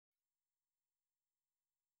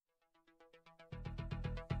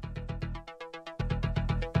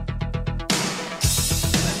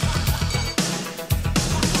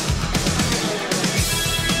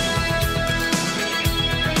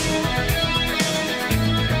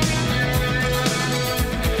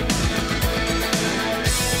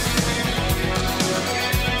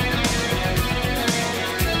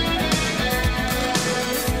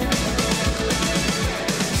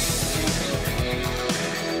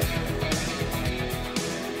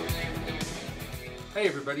Hey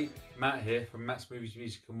everybody, Matt here from Matt's Movies,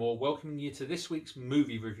 Music and More, welcoming you to this week's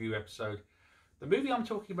movie review episode. The movie I'm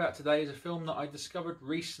talking about today is a film that I discovered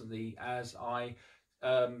recently as I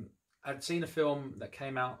had seen a film that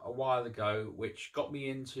came out a while ago which got me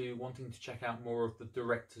into wanting to check out more of the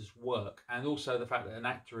director's work, and also the fact that an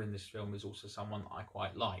actor in this film is also someone I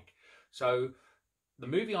quite like. So the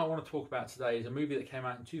movie I want to talk about today is a movie that came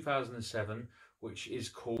out in 2007 which is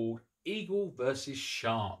called Eagle vs.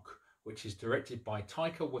 Shark, which is directed by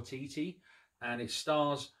Taika Waititi, and it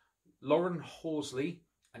stars Loren Horsley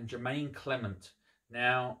and Jermaine Clement.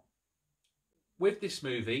 Now, with this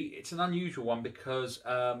movie, it's an unusual one because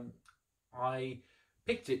I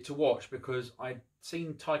picked it to watch because I'd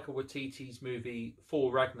seen Taika Waititi's movie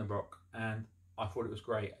Thor Ragnarok, and I thought it was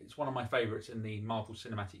great. It's one of my favourites in the Marvel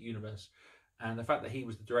Cinematic Universe, and the fact that he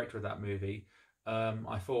was the director of that movie,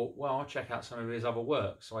 I thought, well, I'll check out some of his other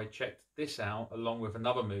work. So I checked this out along with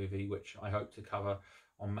another movie which I hope to cover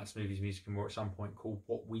on Matt's Movies, Music and More at some point, called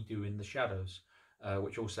What We Do in the Shadows,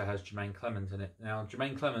 which also has Jermaine Clement in it. Now,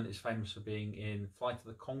 Jermaine Clement is famous for being in Flight of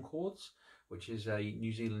the Conchords, which is a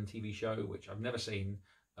New Zealand TV show which I've never seen.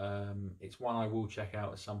 It's one I will check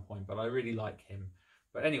out at some point, but I really like him.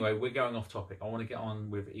 But anyway, we're going off topic. I want to get on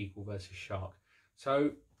with Eagle vs. Shark.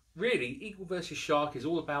 So really, Eagle vs. Shark is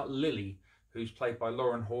all about Lily, who's played by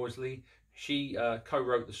Loren Horsley. She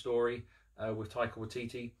co-wrote the story with Taika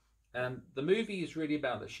Waititi. And the movie is really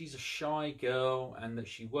about that she's a shy girl and that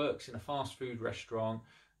she works in a fast food restaurant,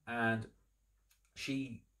 and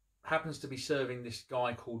she happens to be serving this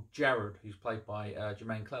guy called Jared, who's played by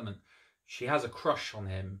Jermaine Clement. She has a crush on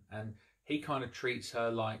him, and he kind of treats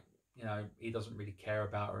her like, you know, he doesn't really care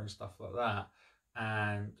about her and stuff like that.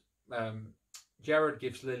 And Jared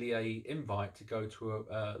gives Lily a invite to go to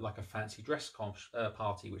like a fancy dress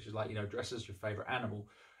party, which is like, you know, dress as your favourite animal,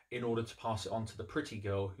 in order to pass it on to the pretty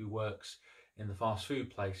girl who works in the fast food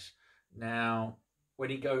place. Now,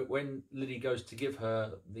 when Lily goes to give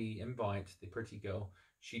her the invite, the pretty girl,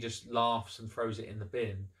 she just laughs and throws it in the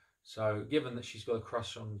bin. So given that she's got a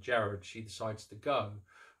crush on Jared, she decides to go.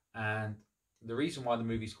 And the reason why the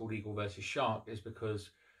movie's called Eagle vs. Shark is because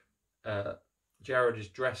Jared is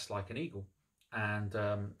dressed like an eagle, and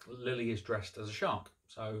Lily is dressed as a shark.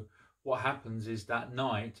 So what happens is that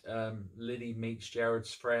night, Lily meets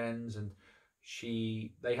Jared's friends, and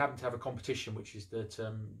they happen to have a competition, which is that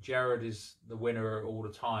Jared is the winner all the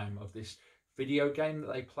time of this video game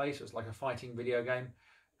that they play. So it's like a fighting video game,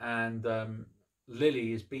 and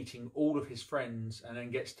Lily is beating all of his friends and then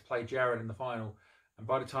gets to play Jared in the final. And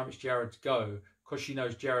by the time it's Jared's go, because she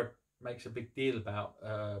knows Jared makes a big deal about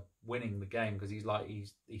winning the game, because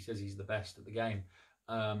he says he's the best at the game,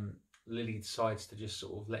 Lily decides to just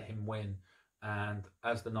sort of let him win. And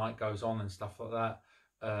as the night goes on and stuff like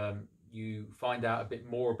that, you find out a bit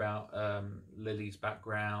more about Lily's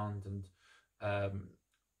background, and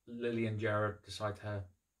Lily and Jared decide to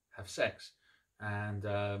have sex, and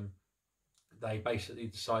they basically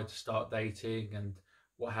decide to start dating. And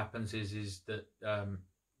what happens is that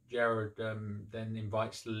Jared then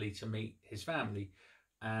invites Lily to meet his family,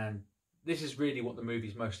 and this is really what the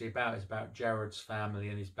movie's mostly about. It's about Jared's family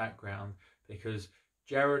and his background, because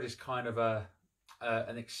Jared is kind of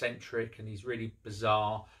an eccentric, and he's really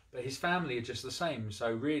bizarre, but his family are just the same.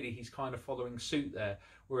 So really, he's kind of following suit there.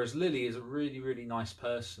 Whereas Lily is a really, really nice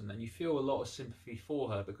person, and you feel a lot of sympathy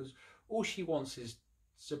for her, because all she wants is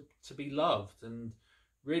to be loved, and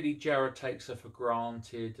really Jared takes her for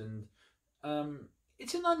granted. And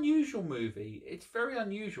it's an unusual movie. It's very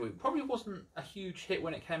unusual. It probably wasn't a huge hit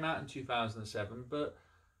when it came out in 2007, but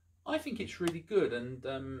I think it's really good, and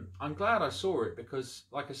I'm glad I saw it, because,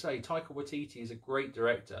 like I say, Taika Waititi is a great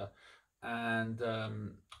director, and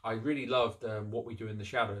I really loved What We Do in the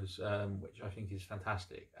Shadows, which I think is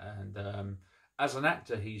fantastic. And as an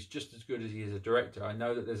actor, he's just as good as he is a director. I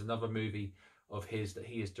know that there's another movie of his that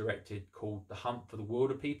he has directed called The Hunt for the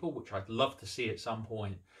Wilder People, which I'd love to see at some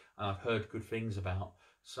point, and I've heard good things about.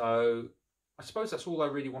 So I suppose that's all I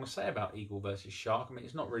really want to say about Eagle vs. Shark. I mean,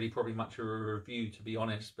 it's not really probably much of a review, to be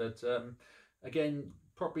honest, but again,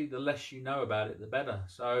 probably the less you know about it, the better.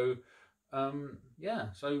 So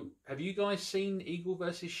yeah, so have you guys seen Eagle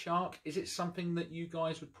vs. Shark? Is it something that you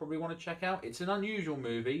guys would probably want to check out? It's an unusual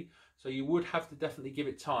movie, so you would have to definitely give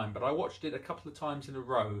it time, but I watched it a couple of times in a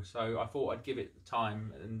row, so I thought I'd give it the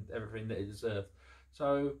time and everything that it deserved.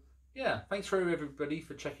 So yeah, thanks for everybody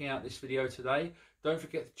for checking out this video today. Don't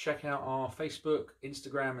forget to check out our Facebook,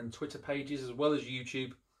 Instagram and Twitter pages, as well as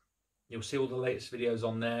YouTube. You'll see all the latest videos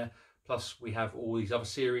on there. Plus we have all these other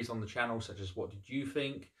series on the channel, such as What Did You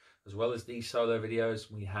Think, as well as these solo videos.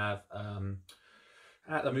 We have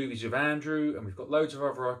At the Movies with Andrew, and we've got loads of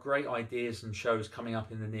other great ideas and shows coming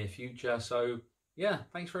up in the near future. So yeah,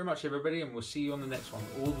 thanks very much everybody, and we'll see you on the next one.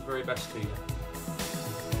 All the very best to you.